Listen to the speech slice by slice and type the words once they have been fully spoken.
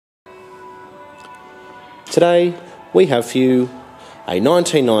Today we have for you a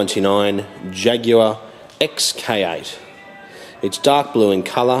 1999 Jaguar XK8. It's dark blue in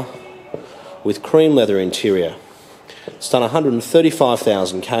colour with cream leather interior. It's done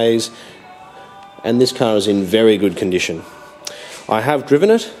 135,000 Ks and this car is in very good condition. I have driven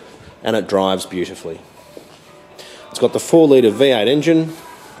it and it drives beautifully. It's got the 4-litre V8 engine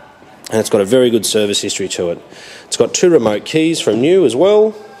and it's got a very good service history to it. It's got 2 remote keys from new as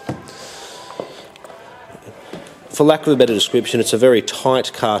well. For lack of a better description, it's a very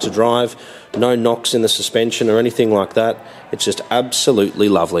tight car to drive, no knocks in the suspension or anything like that. It's just absolutely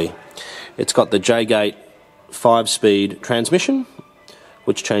lovely. It's got the J-Gate 5-speed transmission,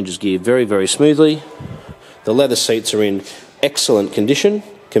 which changes gear very, very smoothly. The leather seats are in excellent condition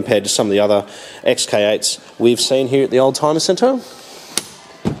compared to some of the other XK8s we've seen here at the Oldtimer Centre.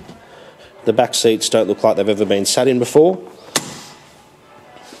 The back seats don't look like they've ever been sat in before.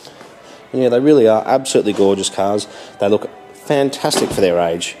 And yeah, they really are absolutely gorgeous cars. They look fantastic for their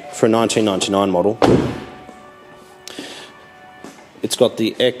age, for a 1999 model. It's got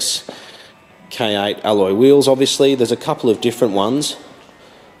the XK8 alloy wheels, obviously. There's a couple of different ones.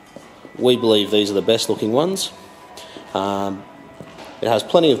 We believe these are the best looking ones. It has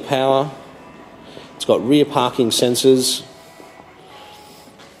plenty of power. It's got rear parking sensors.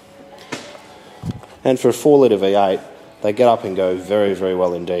 And for a 4-litre V8, they get up and go very, very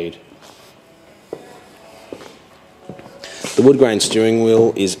well indeed. The wood grain steering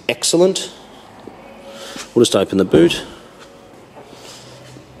wheel is excellent. We'll just open the boot.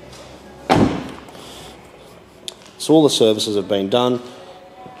 So all the services have been done.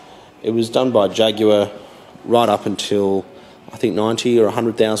 It was done by Jaguar right up until I think 90 or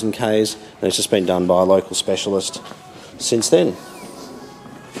 100,000 Ks, and it's just been done by a local specialist since then.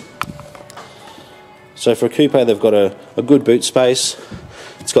 So for a coupe, they've got a good boot space.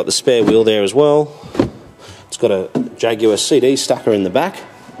 It's got the spare wheel there as well. It's got a Jaguar CD stacker in the back.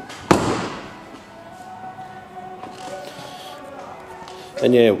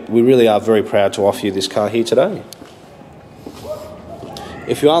 And yeah, we really are very proud to offer you this car here today.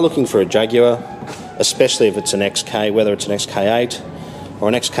 If you are looking for a Jaguar, especially if it's an XK, whether it's an XK8 or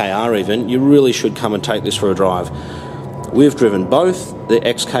an XKR even, you really should come and take this for a drive. We've driven both the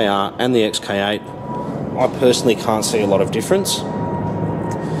XKR and the XK8. I personally can't see a lot of difference.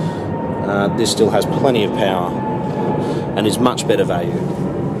 This still has plenty of power and is much better value.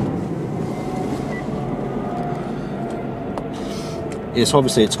 Yes,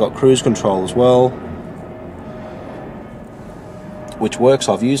 obviously it's got cruise control as well, which works.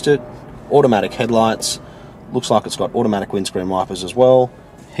 I've used it. Automatic headlights. Looks like it's got automatic windscreen wipers as well.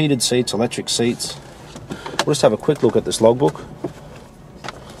 Heated seats, electric seats. We'll just have a quick look at this logbook.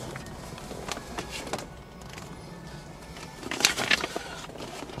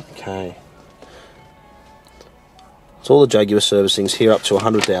 Okay. So all the Jaguar servicing's here up to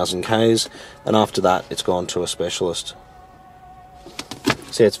 100,000 Ks, and after that it's gone to a specialist.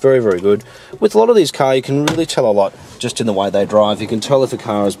 So yeah, it's very, very good. With a lot of these cars, you can really tell a lot just in the way they drive. You can tell if a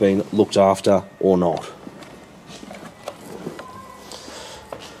car has been looked after or not.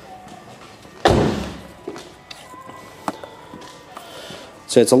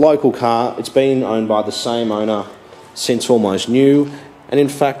 So it's a local car. It's been owned by the same owner since almost new, and in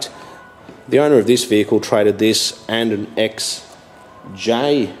fact the owner of this vehicle traded this and an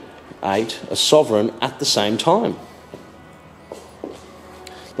XJ8, a Sovereign, at the same time.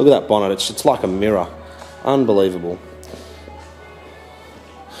 Look at that bonnet, it's like a mirror. Unbelievable.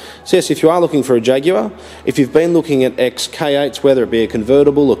 So yes, if you are looking for a Jaguar, if you've been looking at XK8s, whether it be a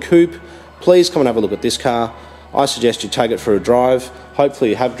convertible or coupe, please come and have a look at this car. I suggest you take it for a drive.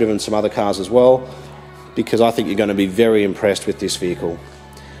 Hopefully you have driven some other cars as well, because I think you're going to be very impressed with this vehicle.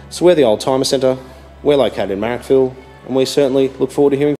 So we're the Oldtimer Centre, we're located in Marrickville, and we certainly look forward to hearing